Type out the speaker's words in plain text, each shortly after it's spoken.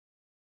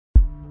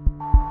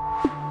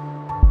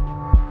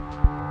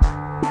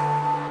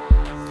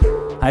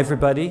Hi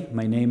everybody,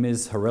 my name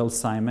is Harel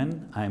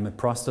Simon. I am a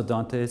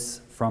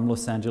prostodontist from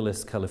Los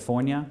Angeles,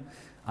 California.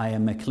 I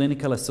am a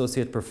clinical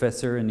associate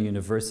professor in the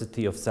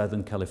University of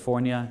Southern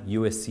California,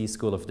 USC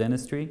School of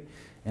Dentistry,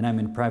 and I'm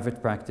in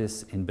private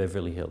practice in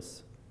Beverly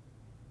Hills.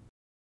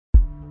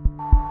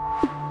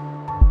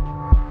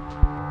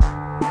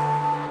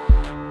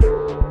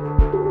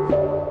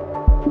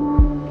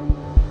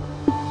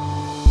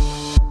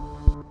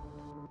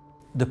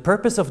 The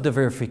purpose of the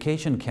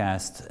verification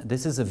cast,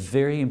 this is a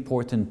very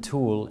important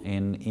tool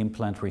in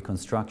implant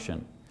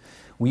reconstruction.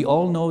 We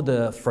all know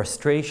the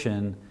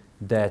frustration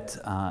that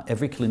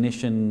every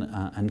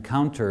clinician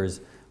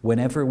encounters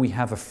whenever we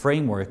have a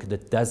framework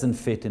that doesn't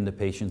fit in the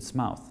patient's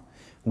mouth.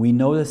 We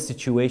know the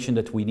situation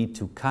that we need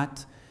to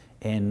cut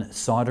and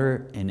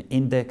solder and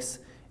index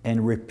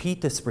and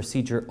repeat this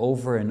procedure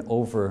over and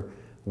over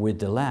with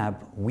the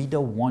lab. We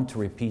don't want to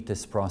repeat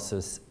this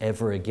process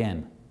ever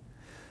again.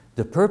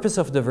 The purpose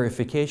of the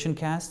verification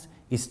cast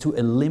is to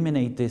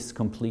eliminate this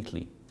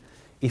completely.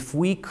 If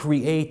we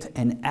create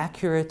an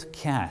accurate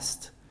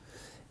cast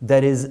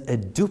that is a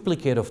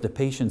duplicate of the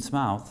patient's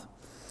mouth,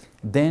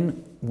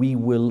 then we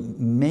will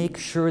make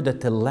sure that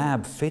the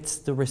lab fits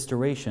the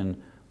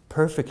restoration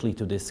perfectly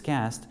to this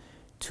cast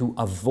to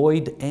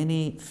avoid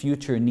any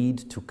future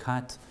need to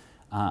cut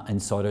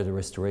and solder the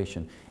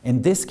restoration.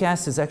 And this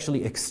cast is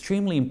actually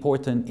extremely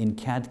important in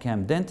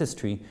CAD/CAM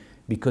dentistry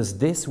because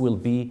this will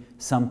be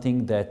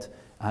something that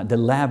the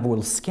lab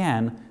will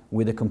scan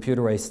with a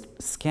computerized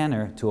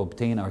scanner to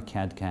obtain our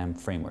CAD/CAM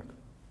framework.